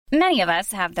Many of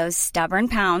us have those stubborn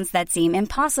pounds that seem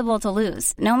impossible to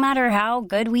lose, no matter how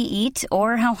good we eat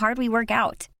or how hard we work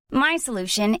out. My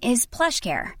solution is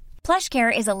PlushCare.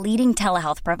 PlushCare is a leading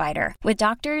telehealth provider with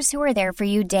doctors who are there for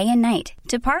you day and night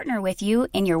to partner with you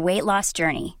in your weight loss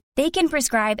journey. They can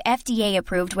prescribe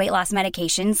FDA-approved weight loss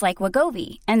medications like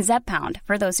Wegovy and Zepbound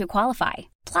for those who qualify.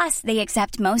 Plus, they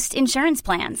accept most insurance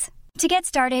plans. To get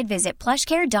started, visit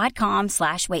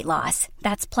plushcare.com/weightloss.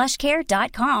 That's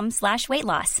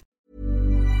plushcare.com/weightloss.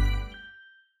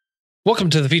 Welcome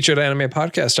to the Featured Anime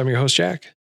Podcast. I'm your host, Jack.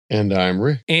 And I'm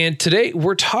Rick. And today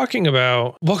we're talking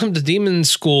about Welcome to Demon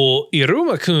School,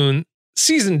 Iruma-kun,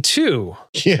 Season 2.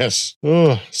 Yes.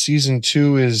 Season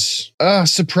 2 is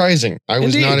surprising. I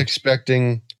was not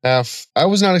expecting to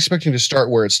start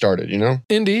where it started, you know?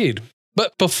 Indeed.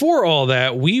 But before all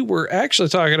that, we were actually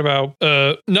talking about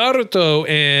Naruto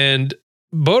and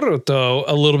Boruto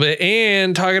a little bit,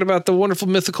 and talking about the wonderful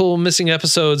mythical missing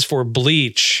episodes for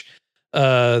Bleach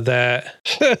that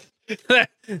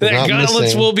gauntlets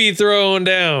missing. will be thrown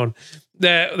down.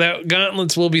 That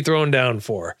gauntlets will be thrown down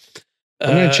for.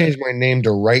 I'm going to change my name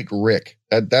to Right Rick.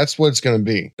 That's what it's going to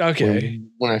be. Okay.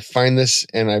 When I find this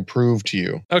and I prove to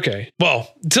you. Okay.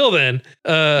 Well, till then.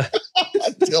 Till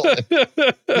then.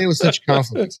 It was such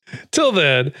confidence. Till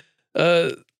then.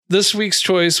 This week's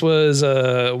choice was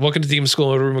Welcome to Demon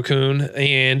School, Iruma-kun,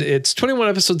 and it's 21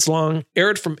 episodes long,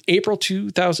 aired from April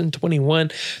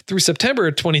 2021 through September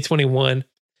 2021.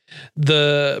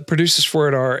 The producers for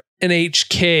it are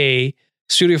NHK.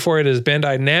 Studio for it is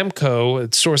Bandai Namco.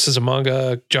 Its sources of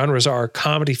manga genres are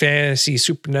comedy, fantasy,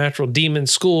 supernatural, demon,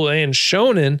 school, and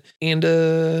shonen. And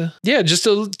just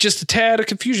a tad of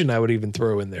confusion I would even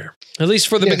throw in there, at least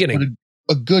for the beginning.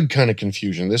 A good kind of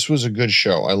confusion. This was a good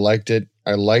show. I liked it.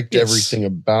 I liked everything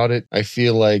about it. I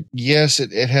feel like, yes,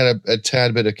 it had a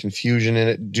tad bit of confusion in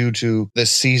it due to the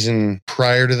season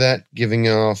prior to that giving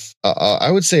off,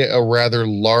 I would say, a rather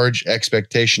large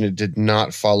expectation it did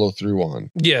not follow through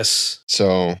on. Yes.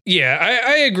 So. Yeah,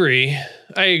 I agree.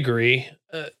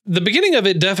 The beginning of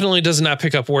it definitely does not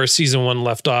pick up where season 1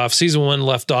 left off. Season 1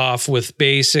 left off with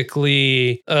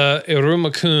basically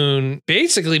Iruma-kun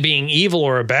basically being evil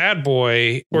or a bad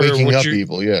boy. Or waking up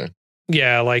evil, yeah.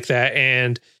 Yeah, like that.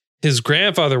 And his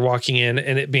grandfather walking in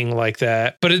and it being like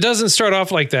that. But it doesn't start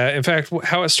off like that. In fact,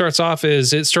 how it starts off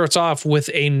is it starts off with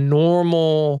a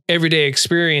normal everyday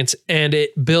experience and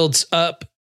it builds up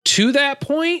to that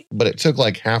point. But it took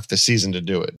like half the season to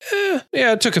do it.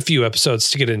 Yeah, it took a few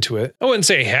episodes to get into it. I wouldn't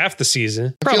say half the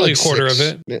season. Probably like a quarter 6. of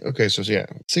it. Yeah, okay, so yeah,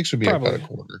 6 would be about a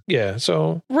quarter. Yeah,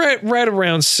 so right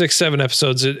around 6-7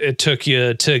 episodes it took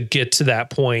you to get to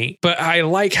that point. But I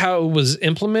like how it was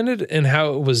implemented and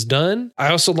how it was done.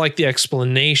 I also like the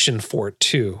explanation for it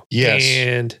too. Yes.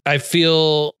 And I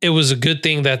feel it was a good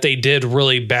thing that they did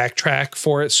really backtrack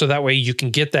for it so that way you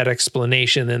can get that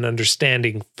explanation and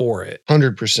understanding for it.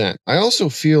 100%. I also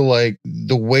feel like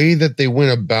the way that they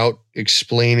went about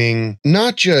explaining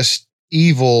not just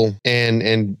evil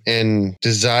and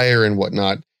desire and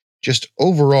whatnot, just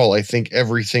overall, I think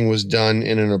everything was done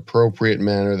in an appropriate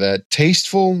manner that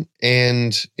tasteful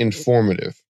and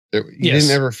informative. You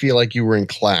didn't ever feel like you were in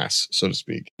class, so to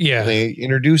speak. Yeah. They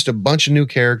introduced a bunch of new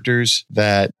characters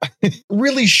that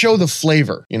really show the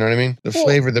flavor. You know what I mean? The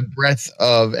flavor, the breadth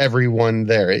of everyone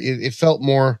there. It felt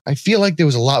more, I feel like there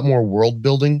was a lot more world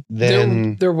building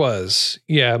than there was.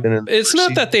 Yeah. It's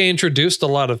not that they introduced a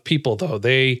lot of people though.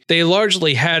 They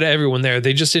largely had everyone there.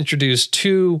 They just introduced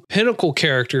 2 pinnacle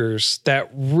characters that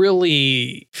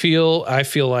really I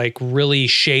feel like really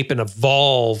shape and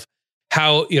evolve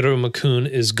how Iruma-kun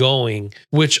is going,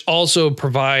 which also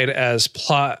provide as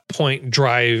plot point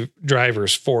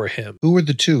drivers for him. Who are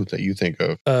the 2 that you think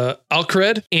of?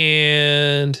 Alcred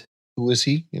and... Who is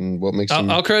he and what makes him...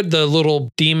 Alcred, the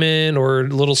little demon or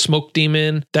little smoke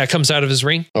demon that comes out of his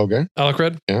ring. Okay.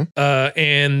 Alcred. Yeah.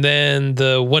 And then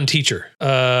the one teacher,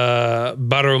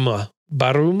 Barumu.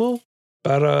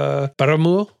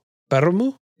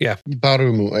 Yeah.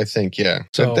 Barumu, I think. Yeah.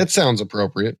 So that sounds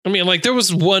appropriate. I mean, like there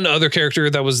was one other character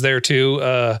that was there too.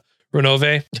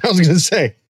 Renove. I was going to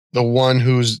say the one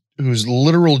whose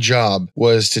literal job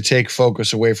was to take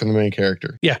focus away from the main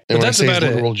character. Yeah. And but that's when I say about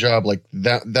his literal job, like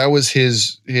that was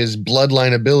his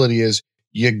bloodline ability is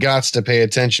you gots to pay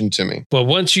attention to me. Well,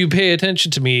 once you pay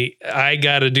attention to me, I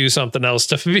got to do something else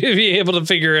to be able to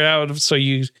figure it out. So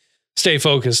you stay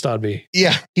focused on me.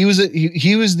 Yeah. He was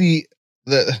the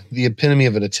epitome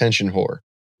of an attention whore.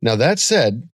 Now, that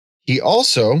said, he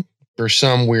also, for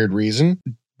some weird reason,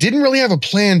 didn't really have a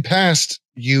plan past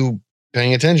you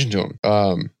paying attention to him.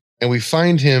 And we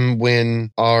find him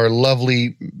when our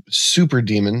lovely super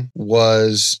demon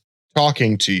was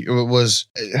talking to you. It was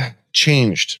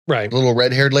changed. Right. Little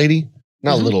red-haired lady.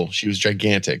 Not Mhm. little. She was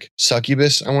gigantic.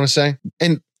 Succubus, I want to say.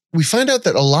 And we find out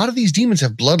that a lot of these demons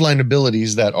have bloodline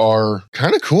abilities that are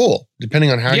kind of cool, depending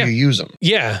on how Yeah. you use them.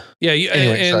 Yeah.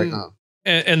 Anyway, sorry.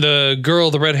 And the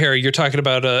girl, the red hair, you're talking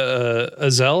about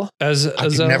Azel? I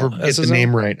could never get the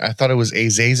name right. I thought it was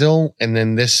Azazel, and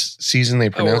then this season they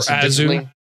pronounced it differently.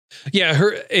 Yeah,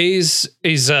 her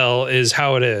Azel is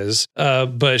how it is,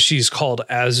 but she's called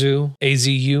Azu.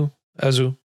 Azu.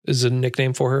 Azu is a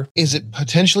nickname for her. Is it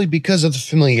potentially because of the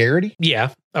familiarity? Yeah,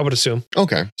 I would assume.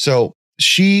 Okay. So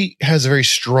she has a very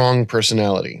strong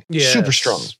personality. Yes. Super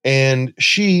strong. And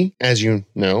she, as you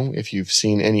know, if you've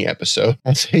seen any episode,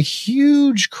 has a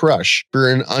huge crush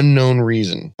for an unknown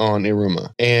reason on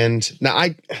Iruma. And now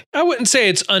I wouldn't say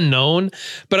it's unknown,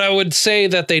 but I would say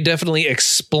that they definitely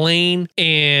explain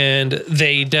and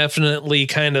they definitely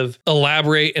kind of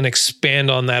elaborate and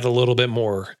expand on that a little bit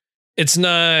more. It's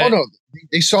not. Oh no,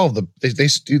 they solve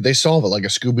they solve it like a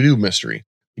Scooby-Doo mystery.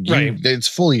 Right. It's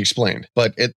fully explained,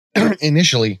 but it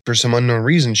initially, for some unknown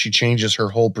reason, she changes her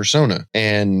whole persona,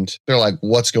 and they're like,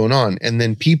 "What's going on?" And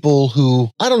then people who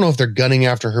I don't know if they're gunning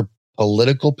after her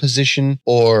political position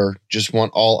or just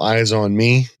want all eyes on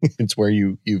me. It's where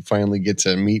you finally get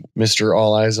to meet Mr.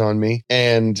 All Eyes on Me,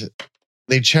 and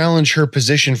they challenge her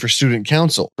position for student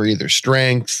council for either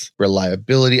strength,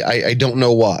 reliability. I don't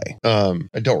know why.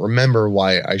 I don't remember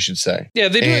why, I should say. Yeah,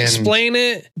 they do explain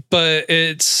it, but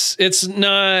it's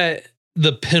not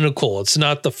the pinnacle. It's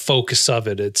not the focus of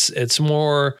it. It's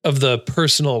more of the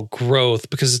personal growth,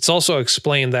 because it's also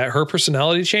explained that her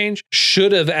personality change she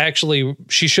should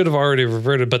have already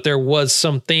reverted, but there was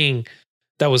something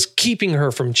that was keeping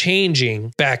her from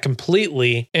changing back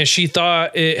completely. And she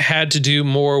thought it had to do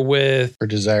more with her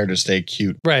desire to stay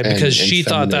cute. Right. Because and she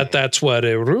feminine. thought that that's what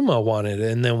Iruma wanted.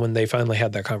 And then when they finally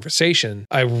had that conversation,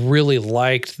 I really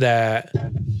liked that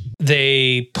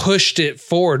they pushed it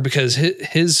forward, because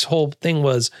his whole thing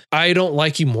was, I don't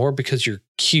like you more because you're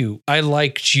cute. I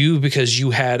liked you because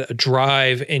you had a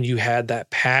drive and you had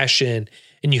that passion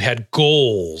and you had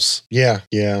goals. Yeah.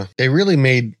 They really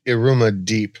made Iruma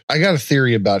deep. I got a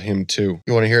theory about him too.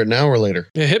 You want to hear it now or later?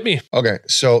 Yeah, hit me. Okay.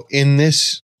 So in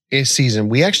this season,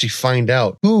 we actually find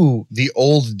out who the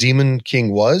old Demon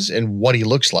King was and what he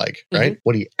looks like, right?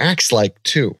 What he acts like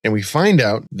too. And we find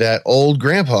out that old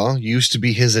grandpa used to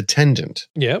be his attendant.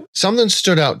 Yep. Something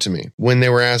stood out to me when they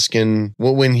were asking,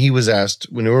 when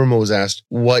Iruma was asked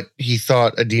what he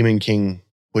thought a Demon King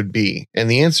would be.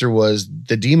 And the answer was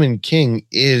the Demon King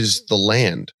is the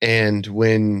land. And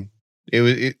when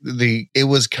it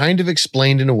was kind of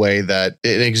explained in a way that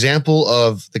an example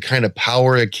of the kind of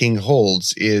power a king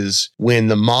holds is when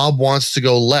the mob wants to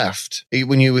go left.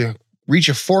 When you reach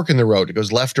a fork in the road, it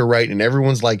goes left or right, and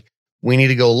everyone's like, we need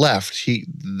to go left.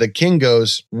 The king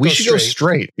goes, we should go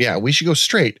straight. Yeah, we should go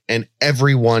straight. And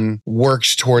everyone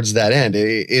works towards that end.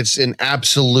 It's an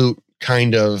absolute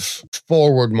kind of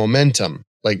forward momentum.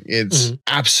 Like it's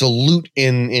absolute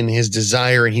in his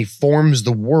desire, and he forms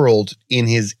the world in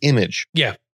his image.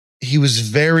 Yeah. He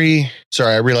was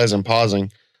sorry, I realize I'm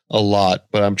pausing a lot,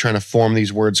 but I'm trying to form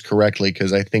these words correctly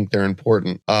because I think they're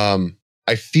important.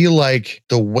 I feel like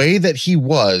the way that he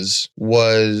was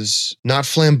not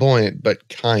flamboyant, but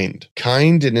kind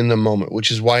and in the moment, which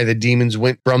is why the demons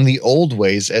went from the old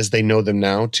ways as they know them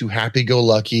now to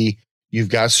happy-go-lucky. You've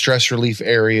got stress relief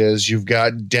areas. You've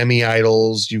got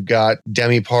demi-idols. You've got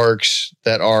demi-parks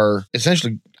that are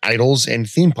essentially idols and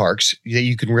theme parks that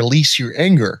you can release your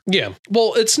anger. Yeah.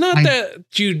 Well, it's not that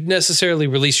you necessarily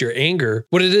release your anger.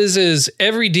 What it is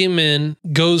every demon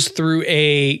goes through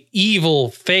a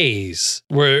evil phase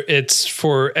where it's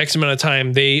for X amount of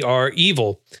time they are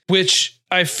evil, which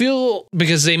I feel,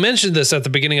 because they mentioned this at the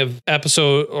beginning of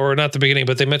episode, or not the beginning,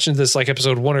 but they mentioned this like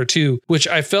episode 1 or 2, which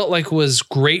I felt like was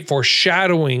great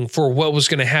foreshadowing for what was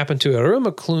going to happen to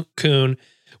Iruma-kun,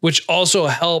 which also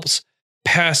helps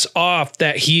pass off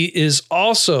that he is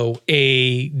also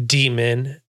a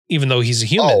demon, even though he's a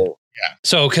human. Oh, yeah.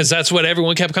 So, because that's what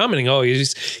everyone kept commenting. Oh,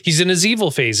 he's in his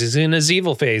evil phase. He's in his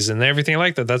evil phase and everything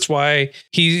like that. That's why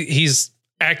he's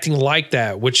acting like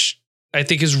that, which I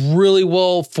think is really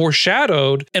well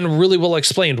foreshadowed and really well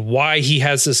explained why he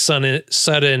has this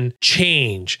sudden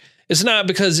change. It's not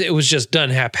because it was just done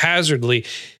haphazardly.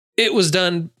 It was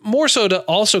done more so to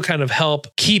also kind of help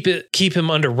keep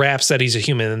him under wraps that he's a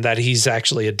human and that he's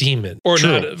actually a demon. Or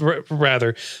True. not,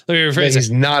 rather, let me rephrase He's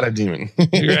not a demon.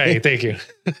 Right, thank you.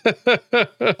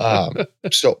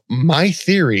 So my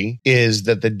theory is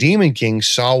that the Demon King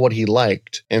saw what he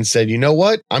liked and said, you know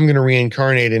what? I'm going to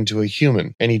reincarnate into a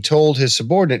human. And he told his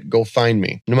subordinate, go find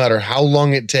me. No matter how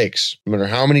long it takes, no matter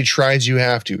how many tries you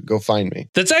have to, go find me.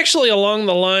 That's actually along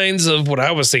the lines of what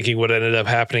I was thinking would ended up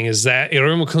happening, is that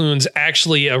Iruma-kun's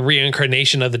actually a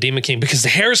reincarnation of the Demon King, because the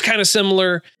hair is kind of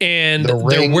similar and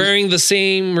they're wearing the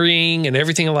same ring and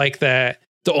everything like that.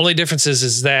 The only difference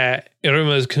is that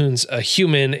Iruma-kun's a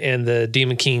human and the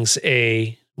Demon King's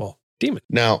a, well, demon.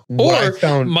 Now,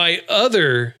 my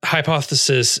other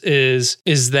hypothesis is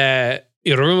that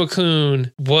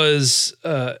Iruma-kun was,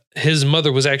 his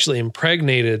mother was actually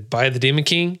impregnated by the Demon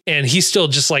King, and he still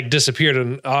just like disappeared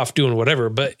and off doing whatever,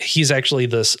 but he's actually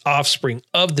this offspring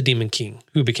of the Demon King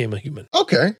who became a human.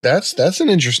 Okay, that's an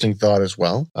interesting thought as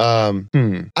well. I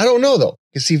don't know though.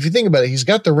 Because see, if you think about it, he's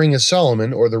got the Ring of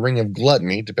Solomon or the Ring of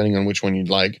Gluttony, depending on which one you'd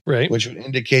like, right? Which would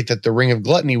indicate that the Ring of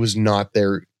Gluttony was not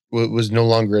there, was no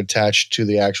longer attached to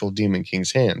the actual Demon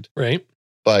King's hand, right?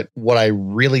 But what I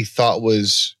really thought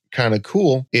was kind of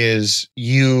cool is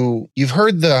you've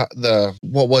heard the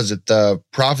what was it, the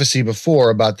prophecy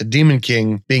before about the Demon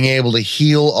King being able to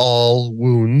heal all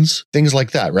wounds, things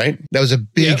like that, right? That was a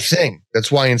big thing. That's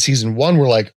why in season 1 we're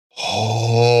like,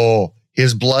 oh,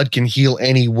 his blood can heal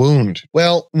any wound.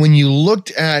 Well, when you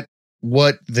looked at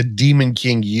what the Demon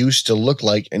King used to look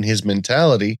like and his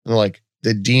mentality, like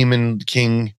the Demon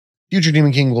King, future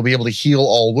Demon King will be able to heal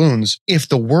all wounds. If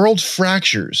the world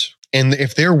fractures, and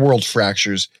if their world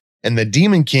fractures, and the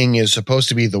Demon King is supposed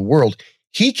to be the world,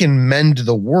 he can mend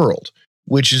the world,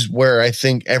 which is where I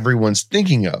think everyone's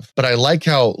thinking of. But I like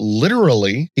how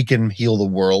literally he can heal the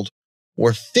world,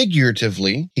 or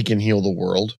figuratively he can heal the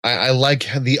world. I like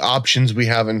the options we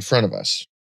have in front of us.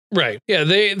 Right. Yeah,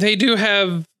 they do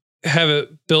have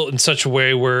it built in such a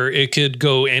way where it could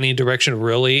go any direction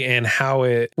really, and how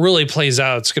it really plays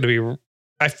out, it's going to be,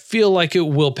 I feel like it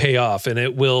will pay off and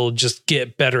it will just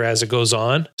get better as it goes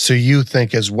on. So you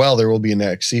think as well there will be a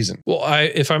next season? Well,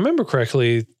 if I remember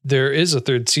correctly, there is a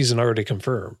 3rd season already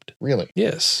confirmed. Really?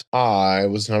 Yes. I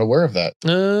was not aware of that.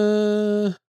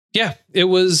 Yeah, it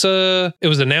was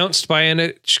announced by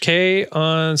NHK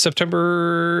on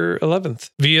September 11th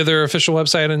via their official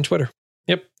website and Twitter.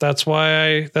 Yep, that's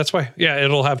why. Yeah,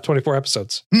 it'll have 24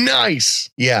 episodes. Nice.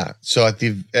 Yeah. So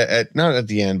not at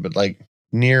the end, but like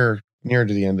near to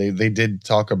the end, they did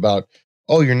talk about,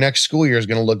 oh, your next school year is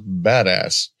going to look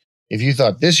badass. If you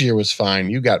thought this year was fine,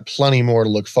 you got plenty more to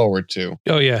look forward to.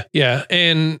 Oh yeah, yeah,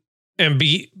 and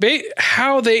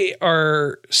how they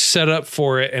are set up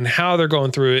for it and how they're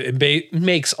going through it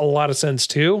makes a lot of sense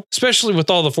too, especially with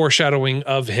all the foreshadowing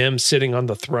of him sitting on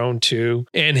the throne too,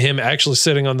 and him actually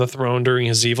sitting on the throne during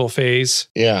his evil phase.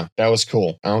 Yeah, that was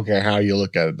cool. I don't care how you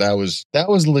look at it. That was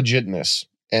legitness.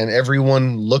 And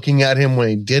everyone looking at him when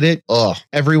he did it,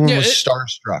 everyone was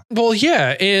starstruck. Well,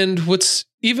 yeah. And what's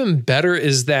even better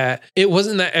is that it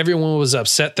wasn't that everyone was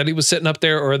upset that he was sitting up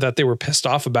there or that they were pissed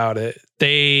off about it.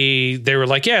 They were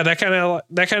like, yeah, that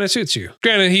kind of suits you.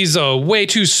 Granted, he's way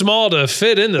too small to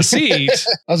fit in the seat.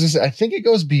 I was gonna say, I think it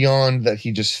goes beyond that.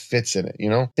 He just fits in it. You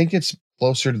know, I think it's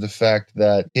closer to the fact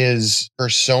that his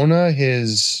persona,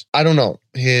 his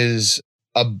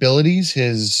abilities,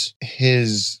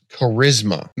 his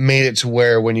charisma made it to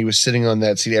where when he was sitting on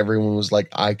that seat, everyone was like,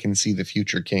 I can see the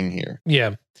future king here.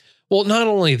 Yeah. Well, not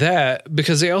only that,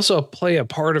 because they also play a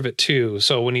part of it too.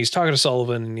 So when he's talking to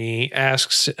Sullivan and he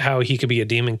asks how he could be a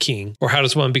Demon King, or how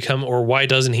does one become, or why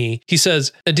doesn't he? He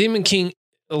says a Demon King,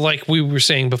 like we were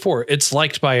saying before, it's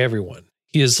liked by everyone.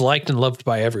 He is liked and loved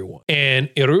by everyone. And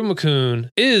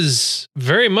Iruma-kun is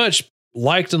very much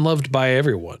liked and loved by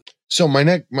everyone. So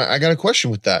I got a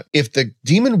question with that. If the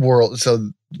demon world, so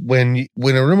when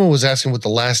Iruma was asking what the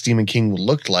last Demon King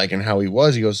looked like and how he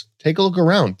goes, take a look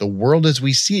around. The world as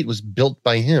we see it was built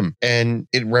by him, and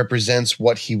it represents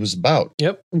what he was about.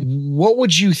 Yep. What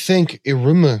would you think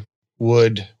Iruma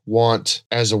would want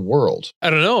as a world?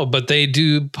 I don't know, but they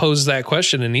do pose that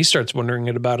question, and he starts wondering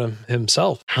it about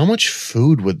himself. How much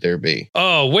food would there be?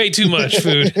 Oh, way too much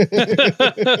food.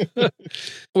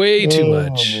 Way too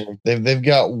much. They've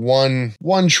got one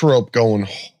trope going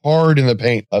hard in the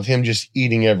paint of him just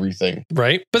eating everything.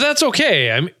 Right. But that's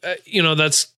okay. I mean,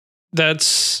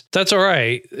 that's all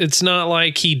right. It's not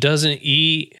like he doesn't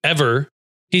eat ever.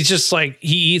 He's just like,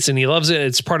 he eats and he loves it.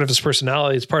 It's part of his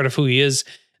personality. It's part of who he is.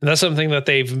 And that's something that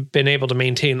they've been able to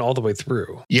maintain all the way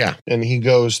through. Yeah. And he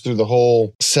goes through the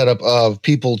whole setup of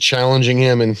people challenging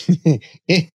him, and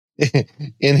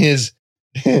in his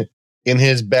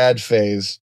bad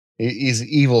phase, his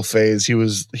evil phase,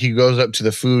 he goes up to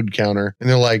the food counter and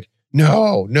they're like,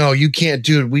 no, you can't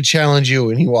do it. We challenge you.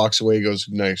 And he walks away. He goes,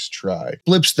 nice try.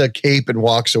 Flips the cape and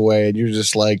walks away. And you're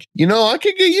just like, I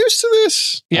could get used to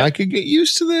this. Yeah. I could get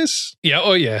used to this. Yeah.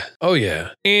 Oh, yeah. Oh,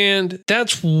 yeah. And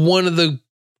that's one of the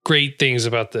great things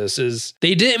about this is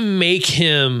they didn't make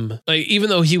him, like, even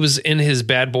though he was in his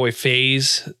bad boy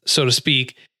phase, so to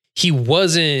speak, he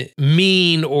wasn't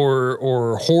mean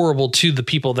or horrible to the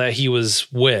people that he was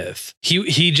with.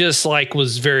 He just like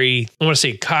was very, I want to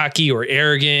say cocky or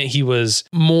arrogant. He was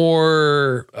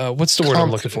more, what's the word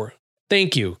I'm looking for?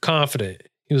 Thank you. Confident.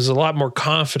 He was a lot more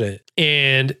confident.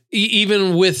 And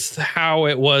even with how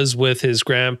it was with his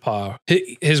grandpa,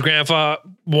 his grandpa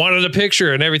wanted a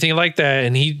picture and everything like that.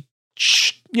 And he,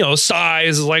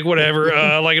 sighs like whatever,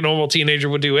 like a normal teenager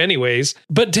would do anyways,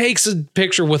 but takes a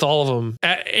picture with all of them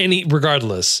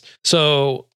regardless.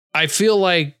 So I feel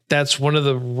like that's one of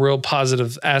the real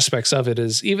positive aspects of it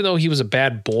is even though he was a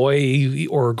bad boy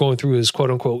or going through his quote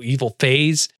unquote evil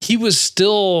phase, he was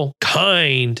still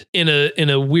kind in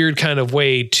a weird kind of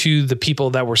way to the people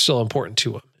that were still important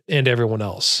to him and everyone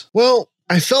else. Well,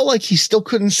 I felt like he still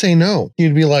couldn't say no.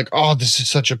 He'd be like, oh, this is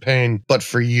such a pain, but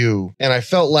for you. And I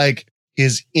felt like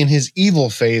in his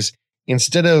evil phase,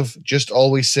 instead of just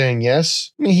always saying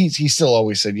yes, I mean, he still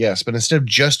always said yes, but instead of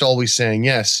just always saying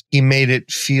yes, he made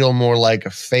it feel more like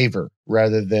a favor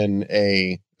rather than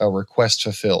a request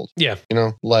fulfilled. Yeah.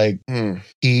 Like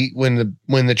he, when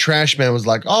the trash man was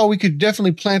like, oh, we could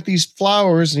definitely plant these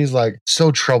flowers. And he's like,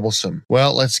 so troublesome.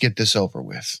 Well, let's get this over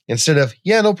with. Instead of,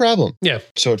 yeah, no problem. Yeah.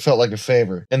 So it felt like a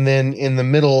favor. And then in the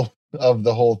middle of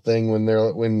the whole thing, when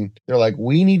they're like,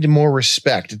 we need more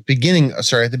respect at the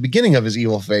beginning of his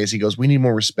evil phase, he goes, we need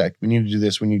more respect. We need to do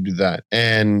this. We need to do that.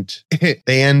 And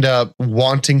they end up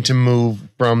wanting to move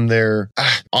from their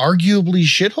arguably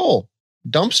shithole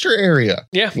dumpster area.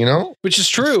 Yeah. Which is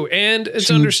true. And it's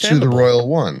understandable. To the Royal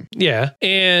One. Yeah.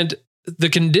 And the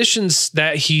conditions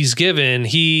that he's given,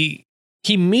 he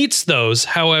meets those.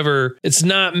 However, it's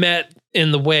not met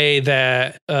in the way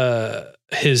that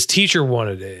his teacher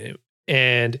wanted it.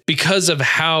 And because of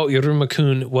how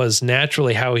Iruma-kun was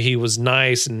naturally, how he was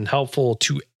nice and helpful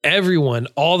to everyone,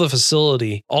 all the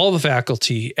facility, all the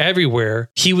faculty, everywhere,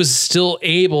 he was still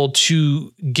able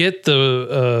to get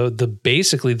the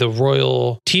basically the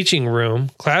royal teaching room,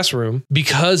 classroom,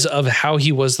 because of how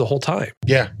he was the whole time.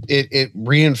 Yeah, it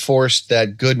reinforced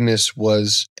that goodness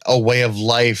was a way of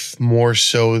life more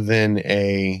so than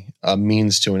a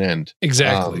means to an end.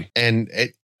 Exactly.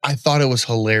 I thought it was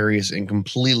hilarious and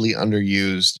completely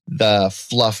underused, the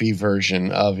fluffy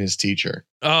version of his teacher.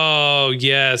 Oh,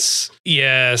 yes.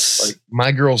 Yes. Like,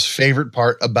 my girl's favorite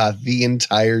part about the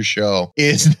entire show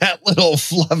is that little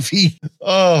fluffy.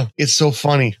 Oh, it's so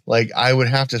funny. Like, I would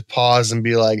have to pause and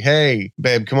be like, hey,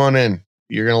 babe, come on in.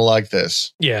 You're going to like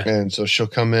this. Yeah. And so she'll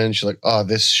come in. She's like, oh,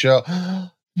 this show.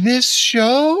 This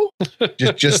show?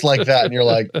 just like that. And you're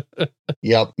like,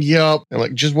 yep. And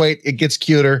like, just wait, it gets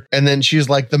cuter. And then she's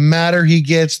like, the madder he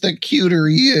gets, the cuter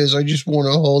he is. I just want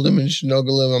to hold him and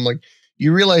snuggle him. I'm like,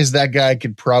 you realize that guy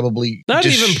could probably not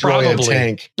even probably a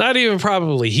tank. Not even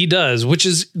probably. He does, which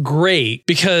is great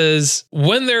because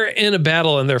when they're in a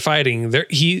battle and they're fighting,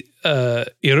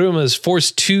 Iruma is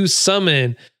forced to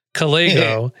summon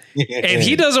Kalego and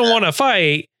he doesn't want to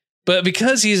fight. But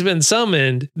because he's been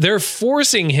summoned, they're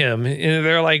forcing him and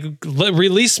they're like,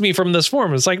 release me from this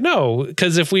form. It's like, no,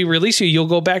 because if we release you, you'll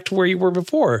go back to where you were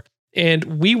before.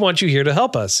 And we want you here to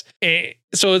help us. And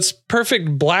so it's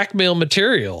perfect blackmail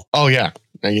material. Oh, yeah.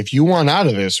 Now, if you want out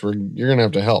of this, you're going to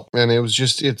have to help. And it was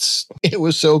just, it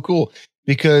was so cool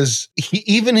because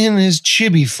even in his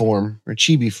chibi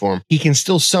form, he can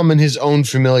still summon his own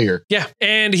familiar. Yeah.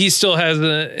 And he still has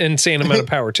an insane amount of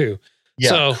power too.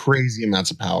 Yeah, crazy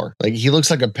amounts of power. Like he looks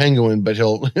like a penguin, but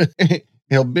he'll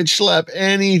bitch slap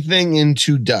anything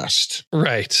into dust.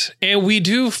 Right. And we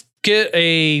do get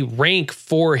a rank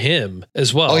for him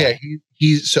as well. Oh yeah,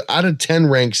 he's so out of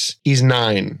 10 ranks, he's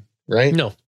 9, right?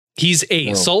 No, he's 8.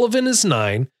 No. Sullivan is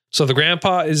 9. So the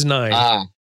grandpa is 9. Ah,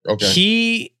 okay.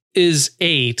 He is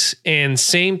 8, and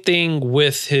same thing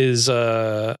with his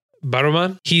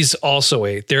Baruman, he's also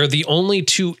 8. They're the only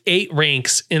 2 8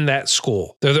 ranks in that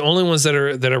school. They're the only ones that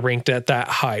are ranked at that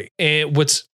high. And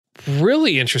what's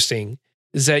really interesting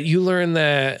is that you learn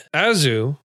that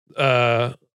Azu,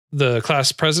 the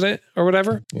class president or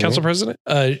whatever, council president,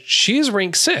 she's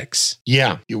ranked 6.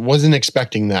 Yeah, I wasn't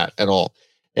expecting that at all.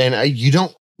 And you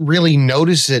don't really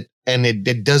notice it, and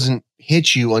it doesn't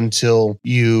hit you until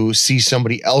you see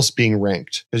somebody else being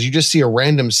ranked, because you just see a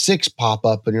random 6 pop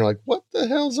up and you're like, what the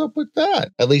hell's up with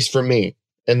that? At least for me.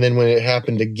 And then when it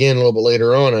happened again a little bit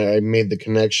later on, I made the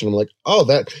connection. I'm like, oh,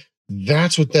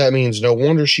 That's what that means. No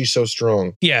wonder she's so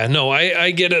strong. Yeah, no,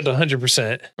 I get it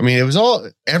 100%. I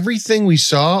mean, everything we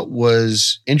saw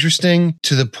was interesting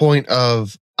to the point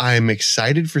of I'm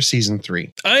excited for season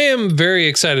 3. I am very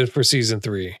excited for season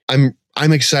 3.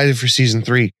 I'm excited for season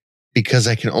 3 because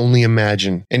I can only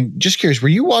imagine. And just curious, were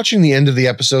you watching the end of the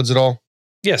episodes at all?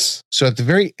 Yes. So at the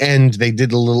very end, they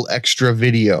did a little extra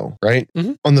video, right?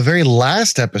 Mm-hmm. On the very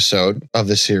last episode of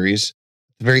the series,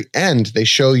 the very end, they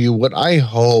show you what I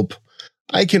hope,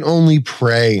 I can only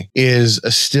pray, is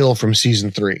a still from season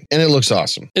 3. And it looks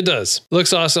awesome. It does.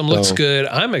 Looks awesome. Looks good.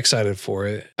 I'm excited for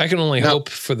it. I can only hope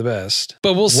for the best,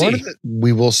 but we'll see.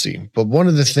 We will see. But one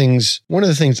of the things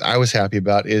I was happy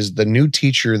about is the new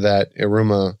teacher that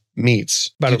Iruma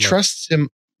meets. He trusts him.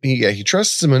 He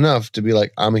trusts him enough to be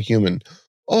like, I'm a human.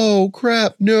 Oh,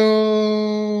 crap.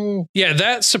 No. Yeah,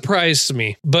 that surprised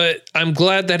me, but I'm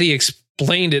glad that he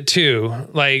explained it too.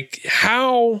 Like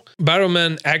how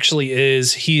Barrowman actually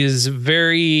is. He is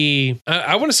very,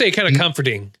 I want to say kind of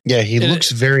comforting. Yeah, he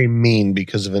looks very mean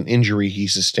because of an injury he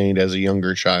sustained as a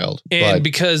younger child. And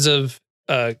because of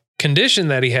a condition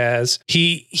that he has,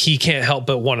 he can't help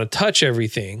but want to touch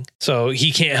everything. So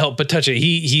he can't help but touch it.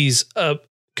 He's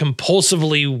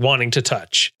compulsively wanting to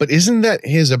touch. But isn't that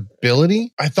his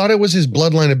ability? I thought it was his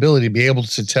bloodline ability to be able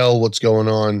to tell what's going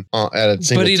on at a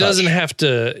single But he touch.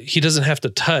 doesn't have to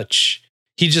touch.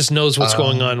 He just knows what's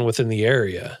going on within the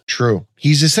area. True.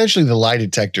 He's essentially the lie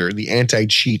detector, the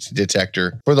anti-cheat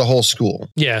detector for the whole school.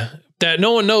 Yeah. That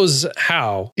no one knows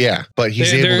how. Yeah, but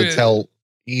he's able to tell.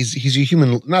 He's a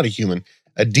human, not a human,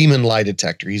 a demon lie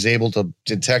detector. He's able to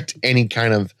detect any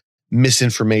kind of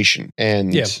misinformation,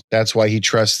 and that's why he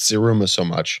trusts Iruma so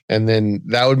much. And then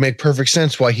that would make perfect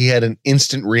sense why he had an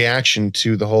instant reaction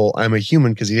to the whole I'm a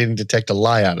human, because he didn't detect a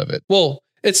lie out of it. Well,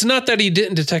 it's not that he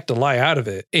didn't detect a lie out of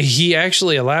it. He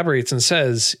actually elaborates and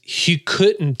says he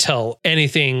couldn't tell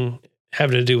anything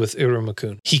having to do with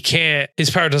Iruma-kun. He can't, his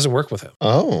power doesn't work with him.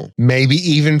 Oh, maybe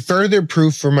even further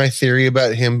proof for my theory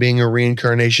about him being a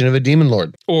reincarnation of a demon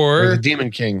lord or the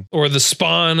demon king, or the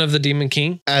spawn of the demon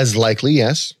king. As likely,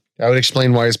 yes. That would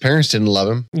explain why his parents didn't love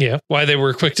him. Yeah, why they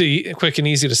were quick and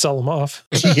easy to sell him off.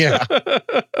 Yeah.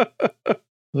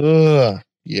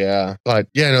 Yeah. But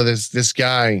yeah, no, this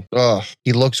guy,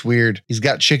 he looks weird. He's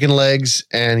got chicken legs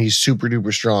and he's super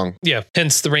duper strong. Yeah.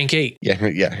 Hence the rank 8.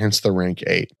 Yeah. Hence the rank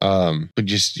 8. But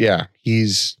just, yeah,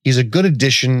 he's a good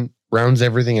addition. Rounds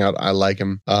everything out. I like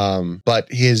him. But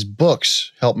his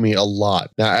books help me a lot.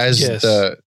 Now,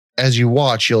 as you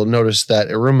watch, you'll notice that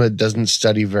Iruma doesn't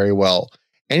study very well.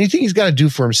 Anything he's got to do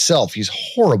for himself, he's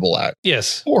horrible at.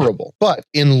 Yes. Horrible. But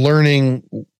in learning,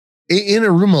 in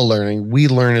Iruma learning, we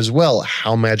learn as well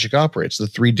how magic operates, the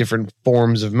 3 different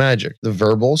forms of magic: the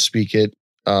verbal, speak it,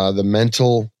 the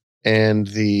mental, and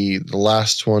the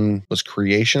last one was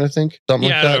creation, I think. Something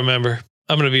like that. I don't remember.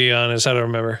 I'm going to be honest. I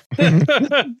don't remember.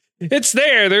 It's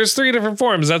there. There's 3 different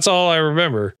forms. That's all I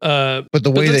remember. But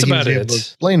the way that he was able to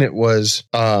explain it was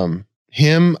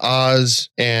him, Oz,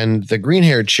 and the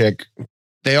green-haired chick,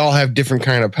 they all have different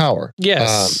kind of power.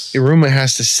 Yes. Iruma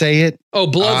has to say it. Oh,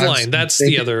 bloodline. That's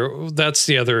the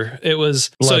other. It was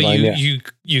bloodline,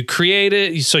 so you create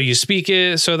it, so you speak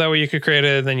it, so that way you could create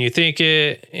it, then you think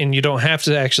it, and you don't have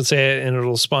to actually say it, and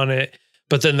it'll spawn it.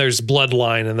 But then there's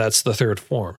bloodline, and that's the 3rd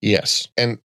form. Yes.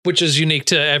 And which is unique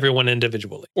to everyone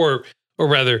individually. Or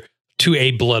rather to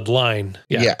a bloodline.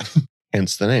 Yeah.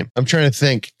 Hence the name. I'm trying to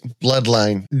think.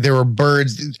 Bloodline. There were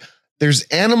birds. There's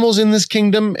animals in this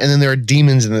kingdom, and then there are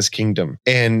demons in this kingdom.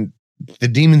 And the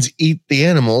demons eat the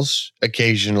animals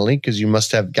occasionally, because you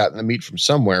must have gotten the meat from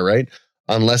somewhere, right?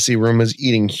 Unless Iruma's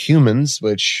eating humans,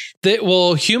 which...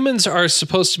 humans are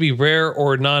supposed to be rare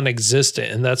or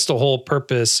non-existent, and that's the whole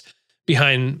purpose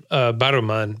behind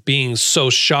Barrowman being so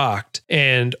shocked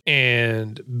and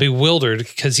bewildered,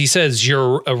 because he says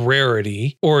you're a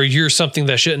rarity, or you're something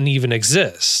that shouldn't even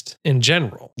exist in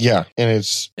general. Yeah, and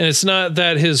it's not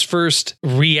that his first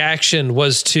reaction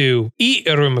was to eat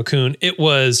Iruma-kun. It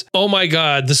was, oh my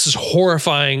God, this is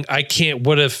horrifying. I can't.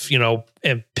 What if,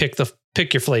 and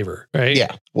pick your flavor, right?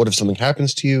 Yeah. What if something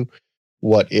happens to you?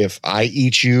 What if I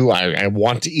eat you? I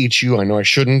want to eat you. I know I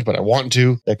shouldn't, but I want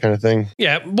to. That kind of thing.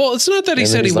 Yeah. Well, it's not that he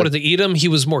said he wanted to eat him. He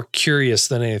was more curious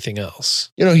than anything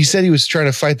else. He said he was trying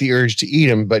to fight the urge to eat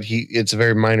him, but it's a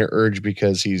very minor urge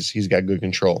because he's got good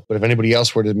control. But if anybody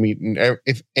else were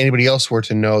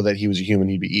to know that he was a human,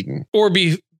 he'd be eaten. Or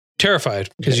be terrified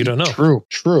because you don't know.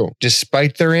 True.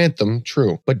 Despite their anthem,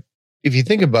 true. But if you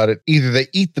think about it, either they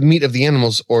eat the meat of the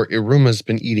animals or Iruma's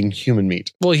been eating human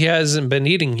meat. Well, he hasn't been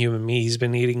eating human meat. He's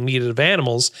been eating meat of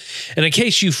animals. And in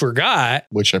case you forgot...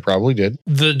 Which I probably did.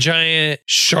 The giant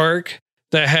shark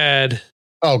that had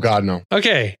Oh God, no.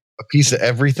 Okay. A piece of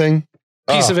everything.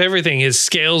 Piece of everything. His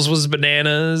scales was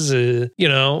bananas,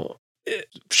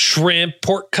 shrimp,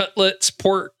 pork cutlets,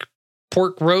 pork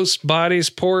roast bodies,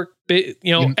 pork,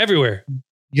 everywhere.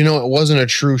 You know, it wasn't a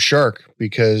true shark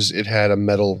because it had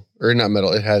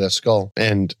it had a skull.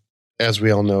 And as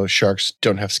we all know, sharks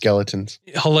don't have skeletons.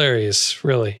 Hilarious,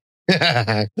 really.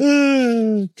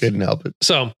 Couldn't help it.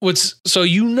 So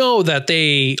that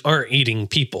they aren't eating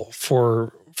people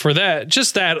for that,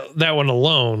 just that one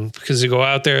alone, because they go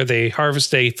out there, they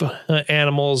harvest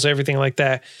animals, everything like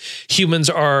that. Humans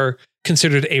are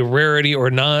considered a rarity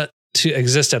or not to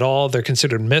exist at all. They're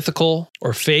considered mythical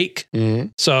or fake. Mm-hmm.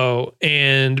 So,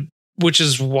 and which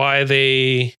is why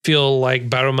they feel like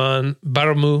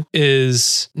Baramu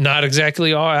is not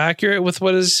exactly all accurate with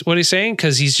what he's saying,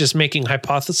 because he's just making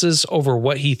hypotheses over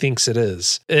what he thinks it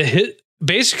is.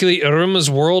 Basically,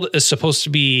 Aruma's world is supposed to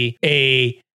be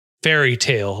a fairy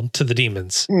tale to the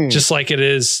demons, just like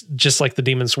the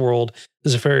demons' world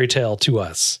is a fairy tale to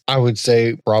us. I would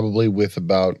say probably with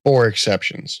about 4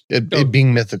 exceptions. It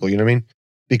being mythical, you know what I mean?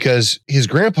 Because his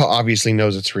grandpa obviously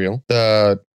knows it's real.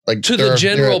 To the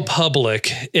general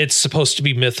public, it's supposed to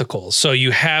be mythical. So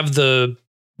you have the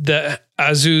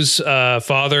Azu's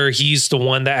father. He's the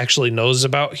one that actually knows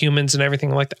about humans and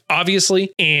everything like that,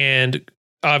 obviously. And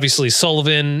obviously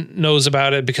Sullivan knows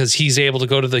about it because he's able to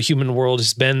go to the human world.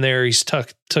 He's been there. He's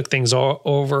took things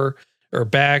over or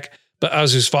back. But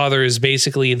Azu's father is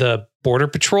basically the border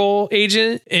patrol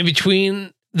agent in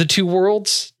between the two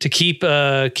worlds to keep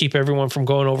everyone from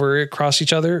going over across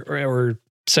each other or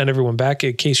send everyone back,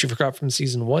 in case you forgot from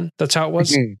season 1. That's how it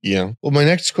was. Yeah. Well, my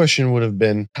next question would have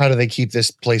been, how do they keep this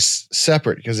place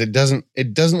separate? Because it doesn't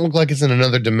look like it's in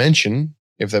another dimension,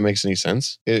 if that makes any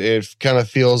sense. It kind of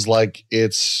feels like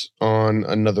it's on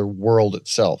another world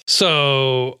itself.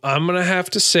 So I'm going to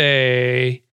have to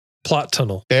say plot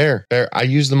tunnel. Fair. I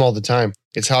use them all the time.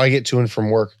 It's how I get to and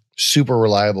from work. Super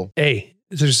reliable. Hey,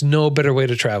 there's no better way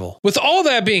to travel. With all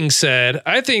that being said,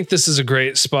 I think this is a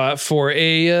great spot for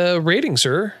a rating,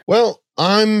 sir. Well,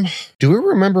 do we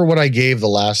remember what I gave the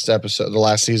last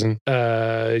season?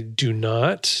 Do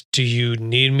not. Do you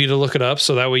need me to look it up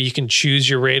so that way you can choose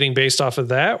your rating based off of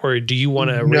that? Or do you want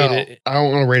to rate it? I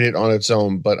don't want to rate it on its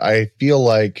own, but I feel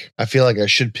like I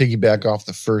should piggyback off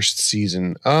the first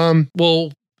season.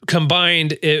 Well,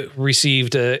 combined, it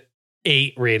received a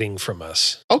 8 rating from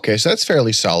us. Okay, so that's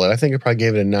fairly solid. I think I probably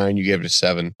gave it a 9. You gave it a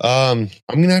 7. I'm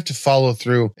going to have to follow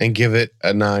through and give it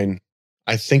a 9.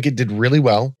 I think it did really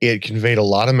well. It conveyed a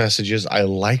lot of messages. I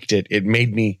liked it. It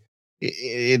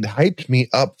hyped me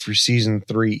up for season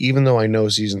 3, even though I know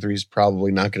season 3 is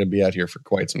probably not going to be out here for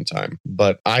quite some time.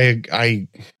 But I'd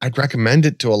recommend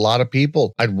it to a lot of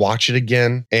people. I'd watch it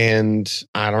again, and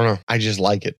I don't know. I just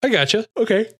like it. I gotcha.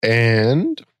 Okay.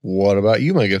 And what about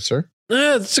you, my good sir?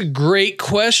 That's a great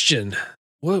question.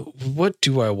 What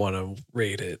do I want to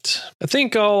rate it? I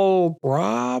think I'll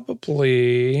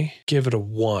probably give it a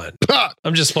 1.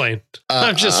 I'm just playing.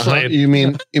 I'm just playing. You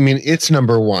mean it's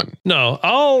number 1? No,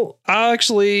 I'll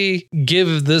actually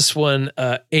give this one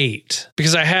a 8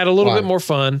 because I had a little bit more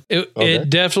fun. It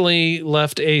definitely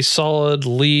left a solid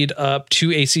lead up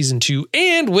to a season 2,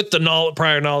 and with the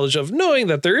prior knowledge of knowing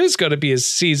that there is going to be a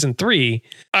season 3,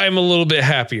 I'm a little bit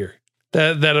happier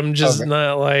that I'm just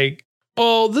not like,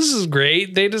 oh, this is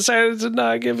great. They decided to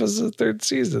not give us a 3rd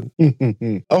season.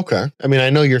 Okay. I mean, I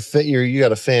know you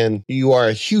are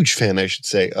a huge fan, I should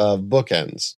say, of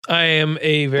bookends. I am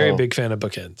a very big fan of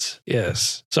bookends.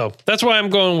 Yes. So that's why I'm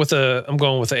going with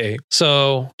a 8.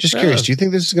 So just curious, do you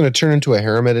think this is going to turn into a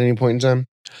harem at any point in time?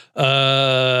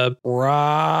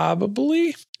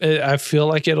 Probably. I feel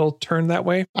like it'll turn that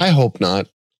way. I hope not.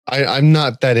 I'm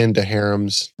not that into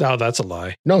harems. No, that's a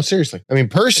lie. No, seriously. I mean,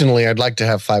 personally, I'd like to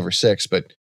have 5 or 6,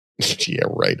 but yeah,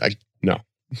 right. No.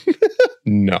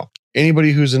 No.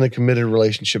 Anybody who's in a committed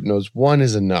relationship knows 1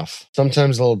 is enough.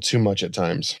 Sometimes a little too much at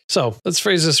times. So let's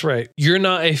phrase this right. You're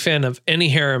not a fan of any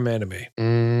harem anime.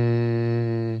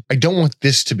 I don't want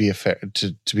this to be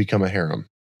to become a harem.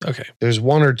 Okay. There's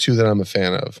 1 or 2 that I'm a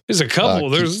fan of. There's a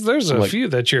couple. There's a few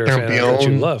that you're a fan of that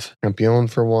you love. Campion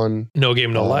for 1. No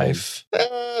Game, No Life.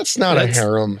 It's not a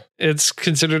harem. It's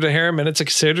considered a harem and it's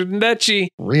considered an ecchi.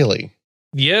 Really?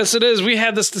 Yes, it is. We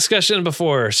had this discussion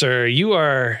before, sir. You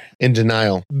are in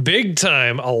denial. Big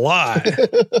time. A lot.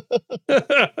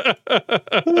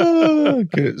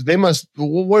 They must.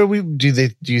 What do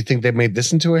you think they made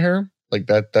this into a harem? Like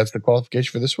that's the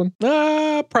qualification for this one?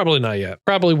 Probably not yet.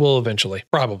 Probably will eventually.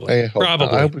 Probably.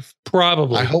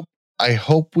 Probably. I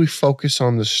hope we focus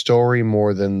on the story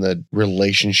more than the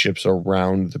relationships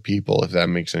around the people, if that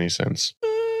makes any sense.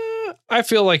 I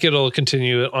feel like it'll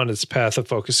continue on its path of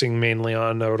focusing mainly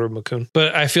on Naruto-kun,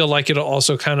 but I feel like it'll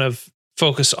also kind of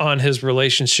focus on his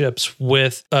relationships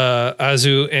with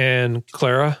Azu and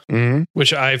Clara,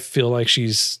 which I feel like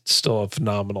she's still a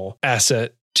phenomenal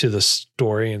asset to the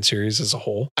story and series as a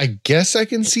whole. I guess I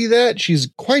can see that. She's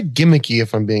quite gimmicky,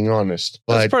 if I'm being honest.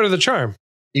 But that's part of the charm.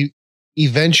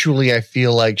 Eventually, I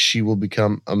feel like she will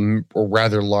become a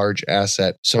rather large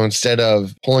asset. So instead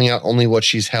of pulling out only what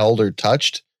she's held or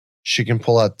touched, she can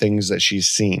pull out things that she's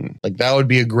seen. Like, that would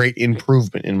be a great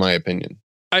improvement, in my opinion.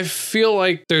 I feel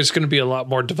like there's going to be a lot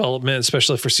more development,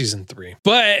 especially for season 3.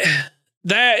 But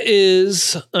that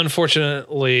is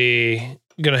unfortunately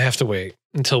going to have to wait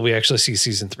until we actually see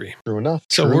season 3. True enough.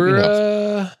 So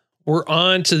we're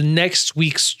on to next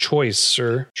week's choice,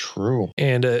 sir. True.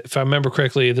 And if I remember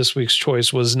correctly, this week's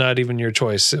choice was not even your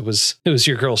choice. It was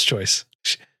your girl's choice.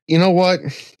 You know what?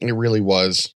 It really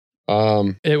was.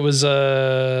 It was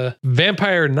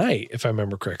Vampire Knight, if I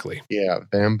remember correctly. Yeah,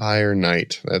 Vampire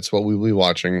Knight. That's what we'll be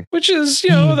watching. Which is,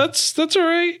 that's all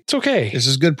right. It's okay. This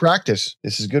is good practice.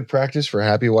 This is good practice for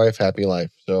happy wife, happy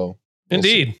life. So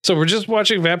indeed. So we're just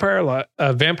watching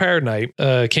Vampire Knight.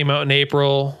 Came out in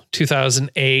April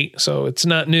 2008, so it's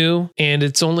not new, and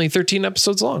it's only 13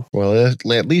 episodes long. Well,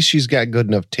 at least she's got good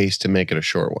enough taste to make it a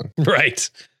short one. Right.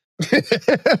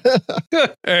 All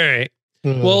right.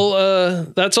 Well,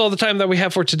 that's all the time that we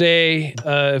have for today.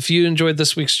 If you enjoyed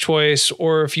this week's choice,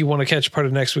 or if you want to catch part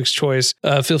of next week's choice,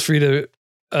 feel free to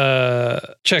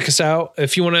check us out.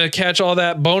 If you want to catch all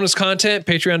that bonus content,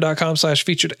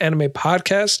 patreon.com/featured anime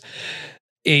podcast.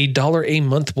 $1 a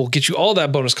month will get you all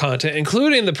that bonus content,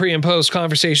 including the pre and post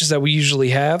conversations that we usually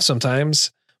have.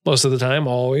 Sometimes, most of the time,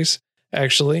 always,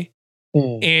 actually.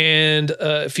 And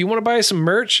if you want to buy some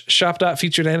merch,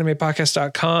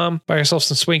 shop.featuredanimepodcast.com. Buy yourself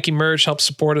some swanky merch, help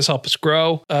support us, help us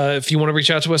grow. If you want to reach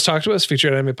out to us, talk to us,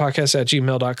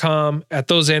 featuredanimepodcast@gmail.com, at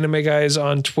Those Anime Guys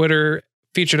on Twitter,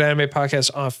 Featured Anime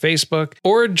Podcast on Facebook,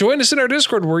 or join us in our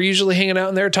Discord. We're usually hanging out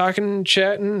in there, talking,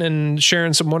 chatting, and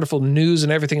sharing some wonderful news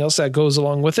and everything else that goes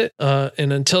along with it.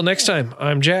 And until next time,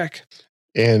 I'm Jack.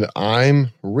 And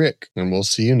I'm Rick, and we'll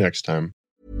see you next time.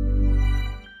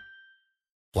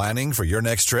 Planning for your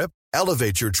next trip?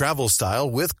 Elevate your travel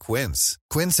style with Quince.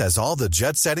 Quince has all the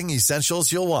jet-setting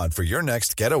essentials you'll want for your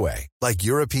next getaway, like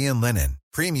European linen,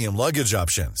 premium luggage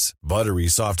options, buttery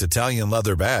soft Italian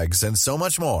leather bags, and so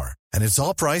much more. And it's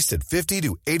all priced at 50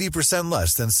 to 80%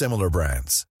 less than similar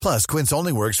brands. Plus, Quince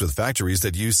only works with factories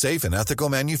that use safe and ethical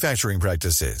manufacturing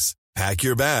practices. Pack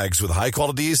your bags with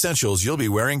high-quality essentials you'll be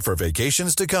wearing for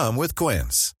vacations to come with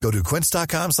Quince. Go to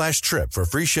quince.com/trip for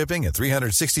free shipping and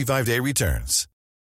 365-day returns.